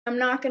I'm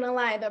not gonna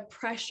lie, the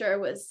pressure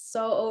was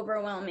so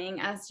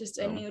overwhelming as just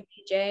a new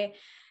DJ.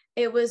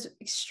 It was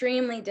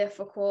extremely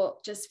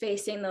difficult just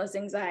facing those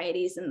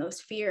anxieties and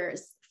those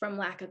fears from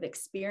lack of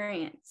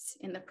experience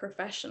in the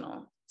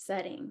professional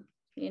setting,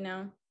 you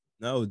know?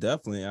 No,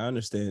 definitely. I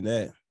understand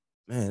that.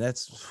 Man,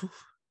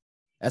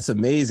 that's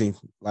amazing.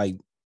 Like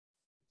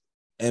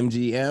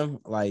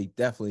MGM, like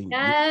definitely.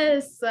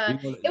 Yes.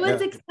 It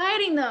was Yeah,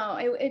 exciting though.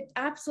 It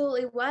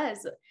absolutely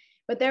was.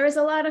 But there was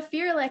a lot of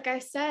fear, like I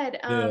said.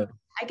 yeah.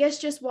 I guess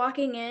just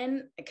walking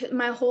in,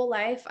 my whole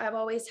life, I've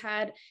always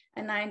had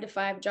a 9 to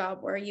 5 job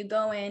where you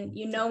go in,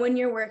 you know, when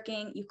you're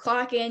working, you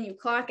clock in, you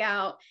clock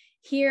out.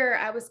 Here,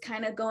 I was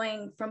kind of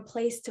going from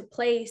place to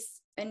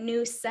place, a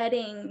new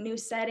setting, new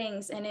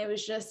settings. And it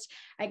was just,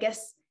 I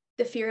guess,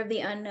 the fear of the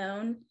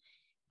unknown.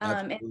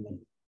 And Absolutely.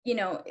 you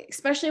know,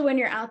 especially when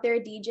you're out there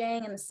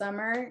DJing in the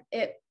summer,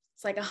 it's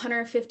like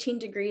 115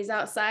 degrees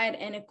outside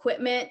and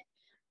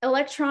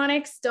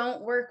electronics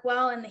don't work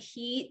well in the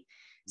heat.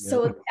 Yep.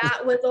 So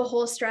that was a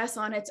whole stress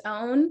on its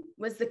own,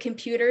 was the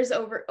computers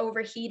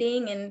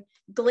overheating and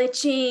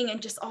glitching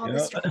and just all the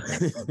Yep.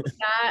 stress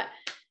that.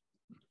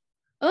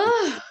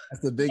 Oh,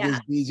 That's the yeah.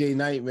 biggest DJ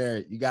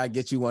nightmare. You gotta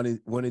get you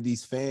one of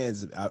these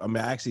fans. I mean,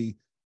 actually,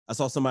 I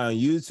saw somebody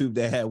on YouTube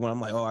that had one.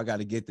 I'm like, oh, I got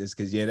to get this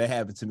because yeah, that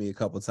happened to me a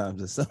couple times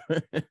this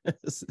summer.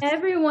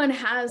 Everyone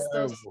has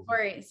those Terrible.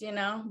 stories, you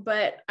know,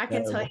 but I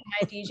can tell you Terrible.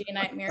 my DJ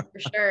nightmare for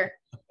sure.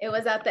 It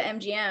was at the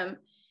MGM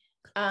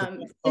Talk to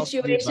me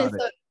situation. about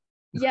it. So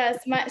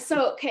yes,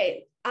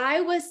 okay,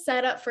 I was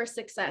set up for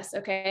success.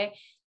 Okay,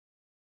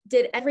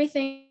 did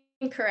everything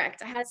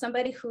correct. I had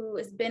somebody who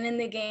has been in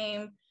the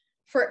game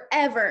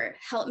forever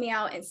help me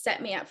out and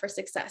set me up for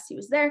success. He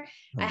was there.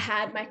 I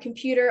had my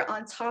computer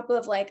on top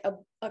of like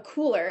a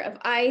cooler of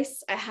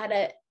ice. I had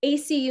a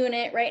AC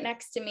unit right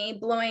next to me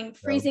blowing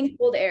freezing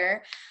cold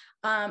air.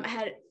 I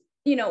had,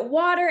 you know,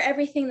 water,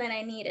 everything that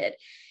I needed.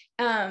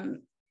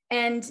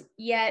 And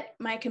yet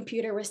my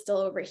computer was still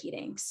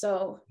overheating.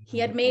 So he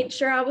had made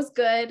sure I was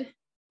good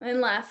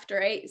and left,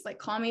 right? He's like,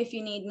 call me if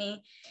you need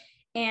me.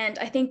 And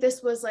I think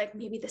this was like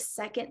maybe the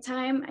second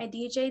time I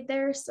DJ'd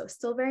there. So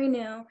still very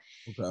new.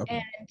 Okay.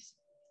 And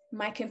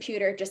my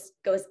computer just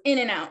goes in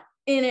and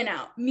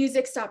out,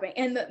 music stopping.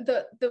 And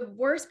the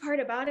worst part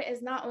about it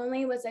is not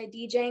only was I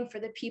DJing for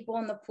the people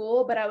in the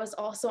pool, but I was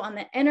also on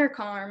the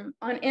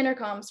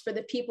intercoms for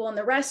the people in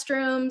the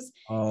restrooms. It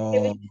Oh,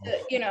 was,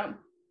 you know,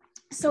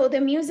 so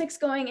the music's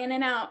going in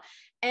and out.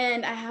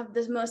 And I have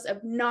this most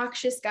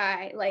obnoxious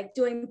guy like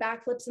doing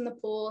backflips in the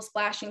pool,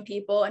 splashing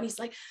people. And he's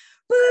like,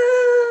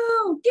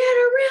 boo, get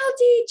a real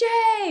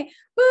DJ,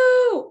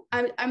 boo.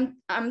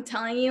 I'm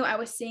telling you, I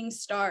was seeing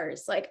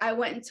stars. Like I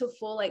went into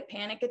full like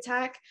panic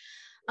attack.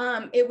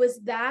 It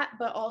was that,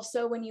 but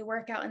also when you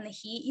work out in the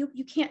heat,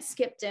 you can't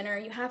skip dinner.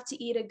 You have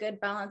to eat a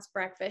good balanced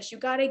breakfast. You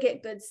got to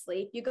get good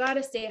sleep. You got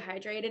to stay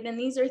hydrated. And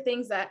these are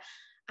things that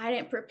I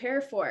didn't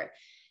prepare for.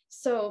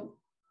 So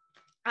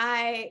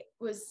I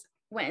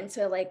went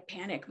into like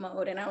panic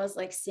mode and I was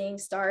like seeing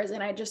stars.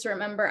 And I just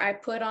remember I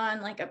put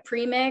on like a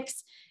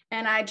premix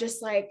and I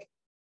just like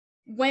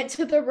went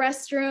to the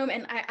restroom.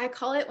 And I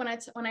call it, when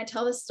I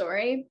tell the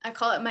story, I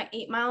call it my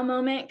 8 Mile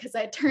moment, because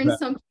I turned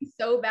something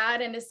so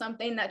bad into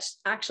something that's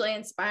actually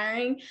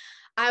inspiring.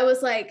 I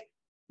was like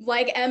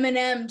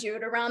Eminem,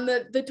 dude, around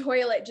the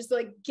toilet, just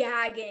like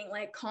gagging,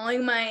 like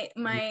calling my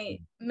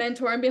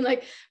mentor and being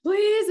like,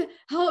 please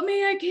help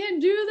me. I can't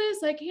do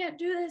this. I can't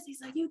do this. He's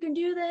like, you can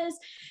do this.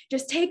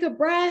 Just take a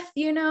breath,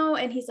 you know?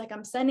 And he's like,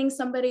 I'm sending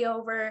somebody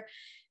over.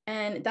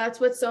 And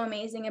that's what's so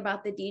amazing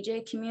about the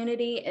DJ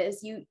community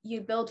is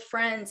you build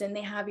friends and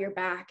they have your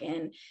back.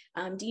 And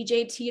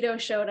DJ Tito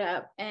showed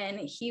up and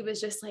he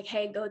was just like,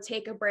 hey, go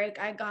take a break.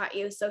 I got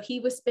you. So he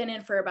was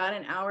spinning for about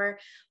an hour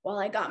while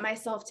I got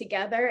myself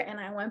together.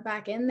 And I went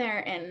back in there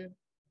and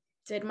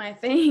did my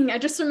thing. I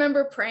just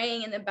remember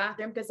praying in the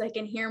bathroom because I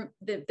can hear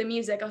the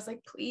music. I was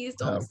like, please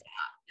don't stop.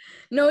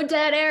 No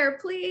dead air,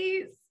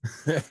 please.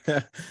 That's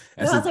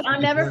I was like, I'll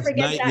never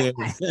forget nightmare.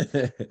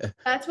 that.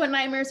 That's what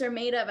nightmares are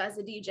made of as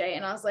a DJ.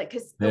 And I was like,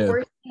 because the Yeah,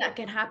 worst thing that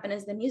can happen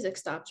is the music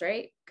stops,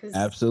 right? Because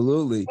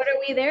absolutely. what are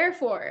we there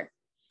for?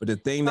 But the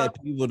thing that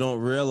people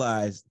don't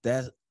realize,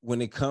 that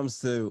when it comes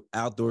to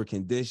outdoor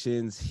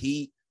conditions,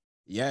 heat,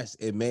 yes,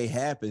 it may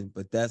happen,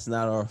 but that's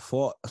not our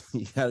fault.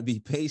 You got to be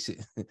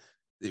patient.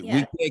 We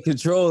can't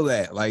control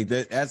that. Like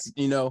that's,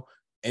 you know,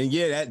 and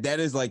yeah, that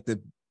is like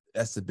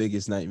that's the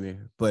biggest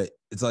nightmare. But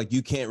it's like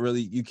you can't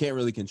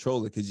really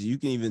control it, because you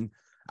can even,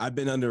 I've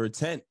been under a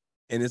tent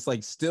and it's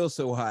like still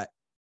so hot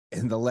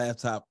and the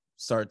laptop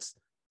starts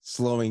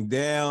slowing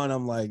down.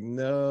 I'm like,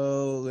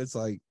 no, it's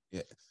like,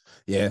 yeah.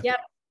 Yep.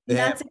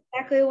 That's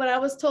exactly what I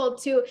was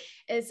told too,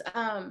 is,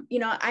 you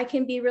know, I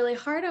can be really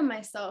hard on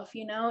myself,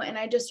 you know, and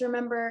I just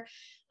remember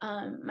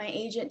my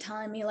agent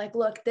telling me like,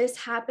 look, this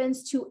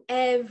happens to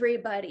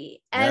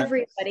everybody,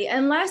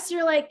 unless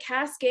you're like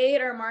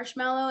Cascade or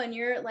Marshmallow and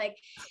you're like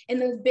in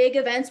those big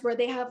events where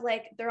they have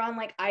like, they're on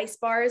like ice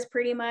bars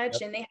pretty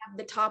much, and they have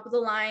the top of the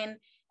line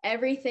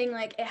everything,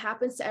 like it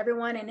happens to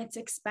everyone and it's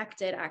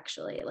expected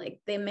actually. Like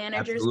the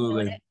managers know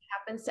Absolutely. it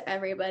happens to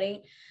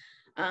everybody.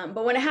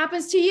 But when it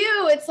happens to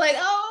you, it's like,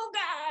 oh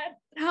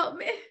God, help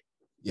me.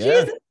 Yeah.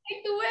 Jesus,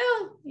 take the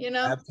wheel, you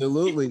know?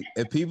 Absolutely.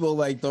 And people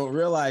like don't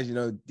realize,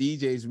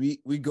 DJs,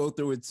 we go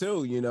through it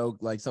too,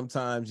 like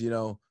sometimes,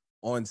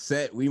 on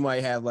set, we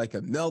might have like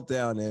a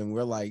meltdown and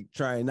we're like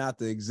trying not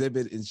to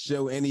exhibit and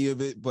show any of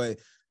it, but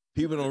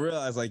people don't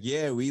realize like,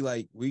 yeah, we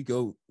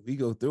go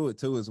through it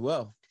too as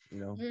well,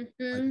 like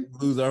we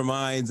lose our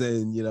minds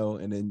and,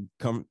 and then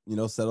come,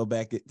 settle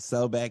back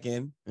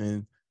in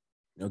and,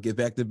 get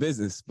back to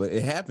business, but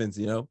it happens,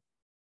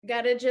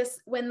 Gotta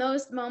just, when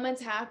those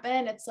moments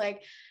happen, it's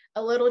like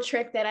a little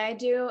trick that I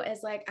do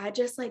is like, I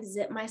just like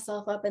zip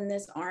myself up in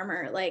this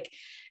armor. Like,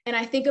 and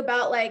I think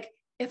about like,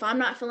 if I'm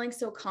not feeling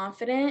so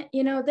confident,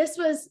 this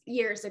was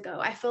years ago.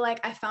 I feel like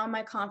I found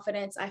my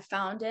confidence. I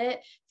found it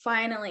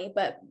finally.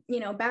 But,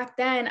 back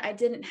then I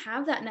didn't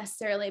have that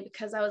necessarily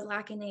because I was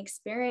lacking the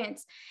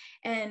experience.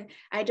 And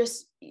I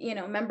just,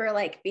 remember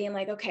like being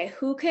like, okay,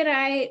 who could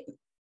I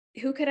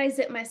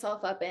zip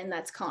myself up in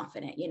that's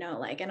confident, and I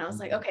was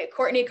like, okay,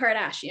 Kourtney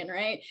Kardashian,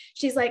 right?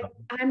 She's like,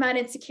 I'm not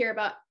insecure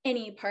about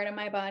any part of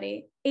my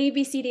body. A,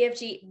 B, C, D, F,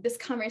 G, this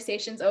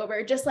conversation's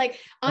over. Just like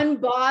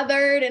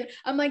unbothered. And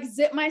I'm like,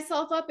 zip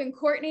myself up in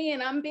Kourtney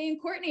and I'm being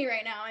Kourtney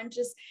right now. And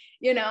just,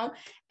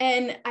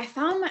 and I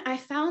found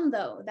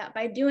though, that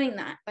by doing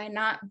that, by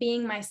not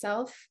being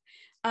myself,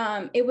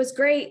 it was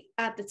great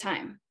at the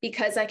time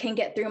because I can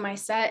get through my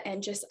set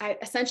and just, I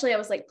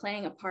was like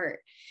playing a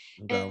part.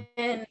 Okay.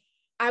 And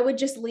I would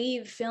just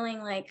leave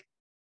feeling like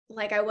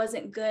I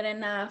wasn't good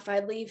enough.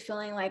 I'd leave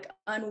feeling like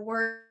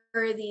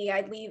unworthy.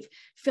 I'd leave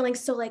feeling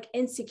so like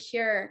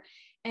insecure.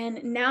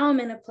 And now I'm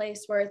in a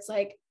place where it's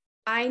like,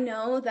 I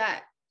know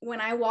that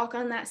when I walk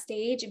on that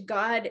stage,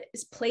 God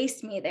has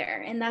placed me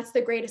there. And that's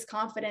the greatest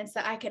confidence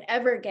that I could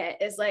ever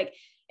get, is like,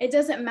 it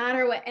doesn't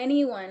matter what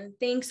anyone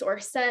thinks or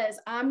says.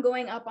 I'm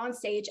going up on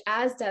stage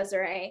as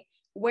Desiree,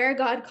 where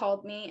God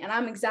called me, and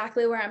I'm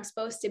exactly where I'm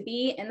supposed to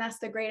be. And that's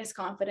the greatest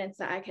confidence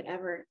that I could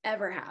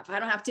ever have. I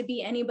don't have to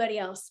be anybody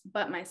else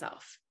but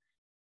myself.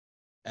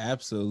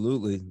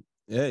 Absolutely.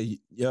 Yeah.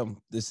 Yeah.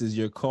 This is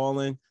your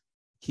calling.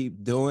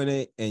 Keep doing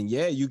it. And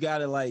yeah, you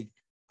gotta, like,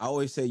 I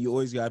always say, you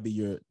always gotta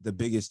be the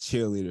biggest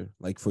cheerleader,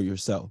 like, for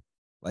yourself.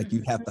 Like,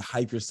 you have to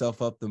hype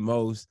yourself up the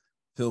most,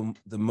 feel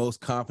the most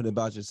confident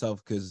about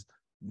yourself, because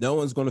no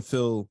one's going to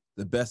feel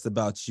the best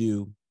about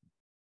you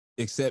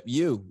except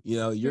you.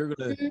 You're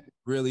going to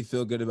really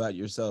feel good about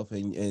yourself,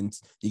 and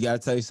you got to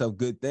tell yourself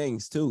good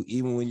things too,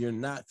 even when you're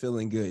not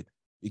feeling good,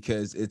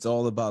 because it's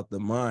all about the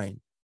mind.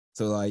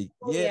 So like,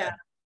 yeah.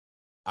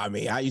 I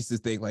mean, I used to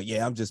think like,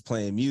 yeah, I'm just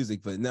playing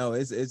music, but no,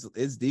 it's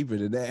deeper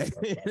than that.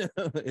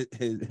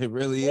 It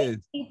really is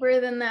deeper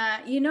than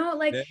that.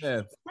 Like, yeah.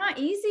 It's not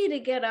easy to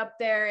get up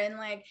there and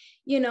like,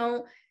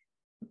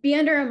 be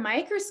under a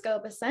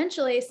microscope.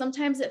 Essentially,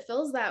 sometimes it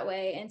feels that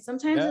way, and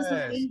sometimes it's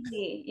not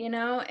easy,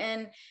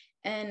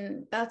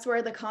 and that's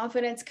where the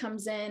confidence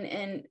comes in.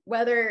 And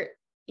whether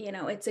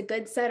it's a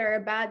good set or a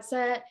bad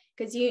set,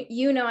 because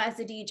as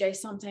a DJ,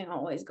 something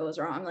always goes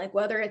wrong, like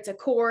whether it's a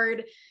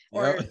chord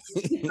or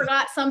you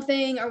forgot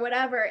something or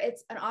whatever.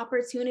 It's an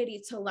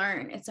opportunity to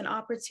learn. It's an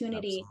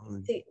opportunity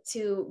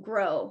to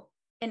grow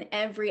in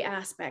every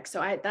aspect.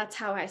 So that's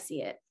how I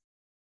see it.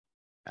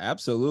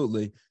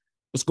 Absolutely.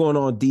 What's going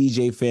on,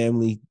 DJ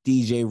family?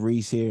 DJ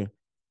Reese here.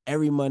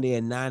 Every Monday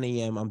at 9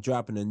 a.m., I'm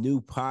dropping a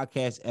new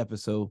podcast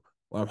episode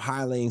where I'm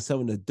highlighting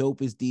some of the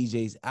dopest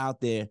DJs out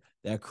there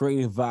that are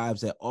creating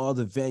vibes at all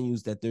the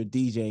venues that they're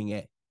DJing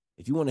at.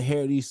 If you want to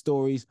hear these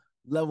stories,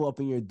 level up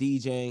in your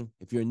DJing.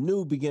 If you're a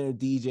new beginner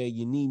DJ,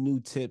 you need new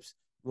tips,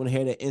 you want to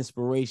hear the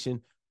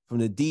inspiration from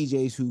the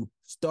DJs who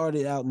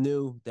started out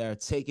new, that are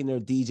taking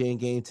their DJing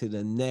game to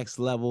the next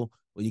level,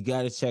 well, you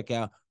got to check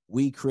out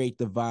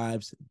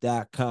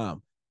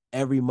WeCreateTheVibes.com.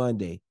 Every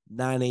Monday,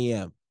 9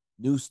 a.m.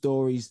 New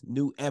stories,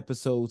 new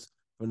episodes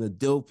from the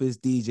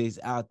dopest DJs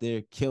out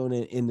there killing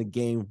it in the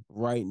game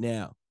right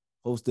now.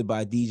 Hosted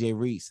by DJ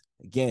Reese.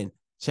 Again,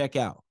 check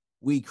out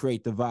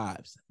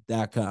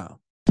WeCreateTheVibes.com.